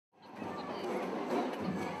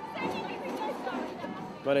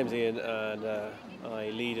My name's Ian and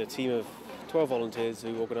I lead a team of 12 volunteers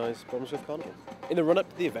who organise Bromsgrove Carnival. In the run-up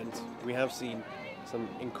to the event, we have seen some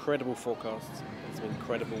incredible forecasts and some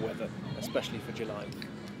incredible weather, especially for July.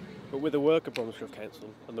 But with the work of Bromsgrove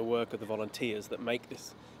Council and the work of the volunteers that make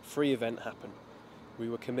this free event happen, we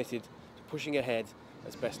were committed to pushing ahead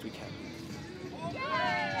as best we can.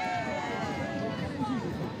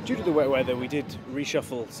 Due to the wet weather, we did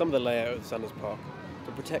reshuffle some of the layout of Sanders Park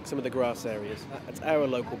to protect some of the grass areas. It's our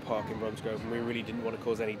local park in Bromsgrove and we really didn't want to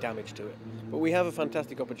cause any damage to it. But we have a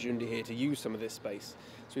fantastic opportunity here to use some of this space.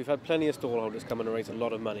 So we've had plenty of stallholders come and raise a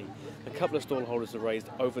lot of money. A couple of stallholders have raised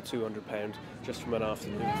over £200 just from an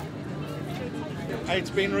afternoon. It's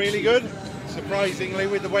been really good, surprisingly,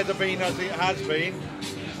 with the weather being as it has been.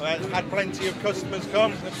 I've had plenty of customers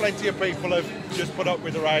come, and plenty of people have just put up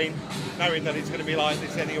with the rain, knowing that it's going to be like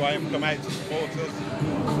this anyway, and come out to support us.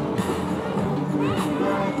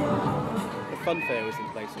 The funfair was in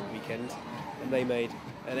place all weekend and they made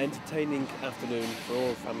an entertaining afternoon for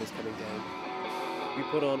all families coming down. We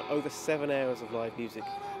put on over 7 hours of live music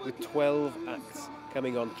with 12 acts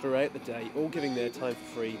coming on throughout the day, all giving their time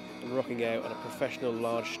for free and rocking out on a professional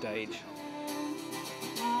large stage.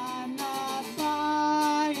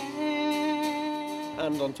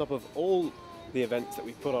 And on top of all the events that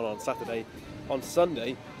we put on Saturday, on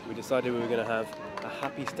Sunday we decided we were going to have a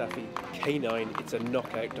Happy Staffie Canine It's a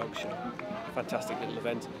Knockout dog show. Fantastic little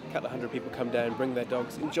event. A couple of hundred people come down, bring their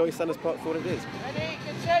dogs, enjoy Sanders Park for what it is. Ready,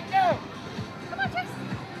 get set, go! Come on, Jess!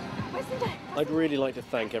 Where's the dog? I'd really like to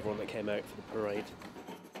thank everyone that came out for the parade.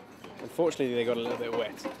 Unfortunately they got a little bit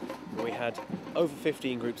wet, but we had over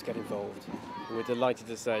 15 groups get involved, and we're delighted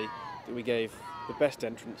to say that we gave the best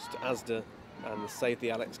entrance to Asda and the Save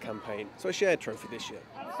the Alex campaign. So a shared trophy this year.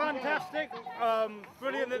 Fantastic,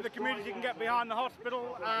 brilliant that the community can get behind the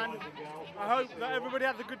hospital, and I hope that everybody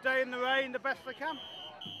has a good day in the rain, the best they can.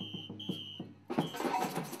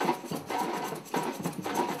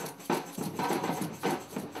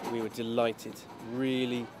 We were delighted,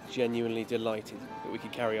 really genuinely delighted that we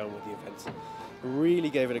could carry on with the events. We really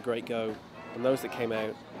gave it a great go, and those that came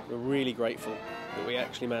out were really grateful that we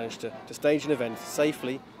actually managed to stage an event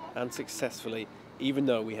safely and successfully, even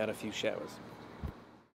though we had a few showers.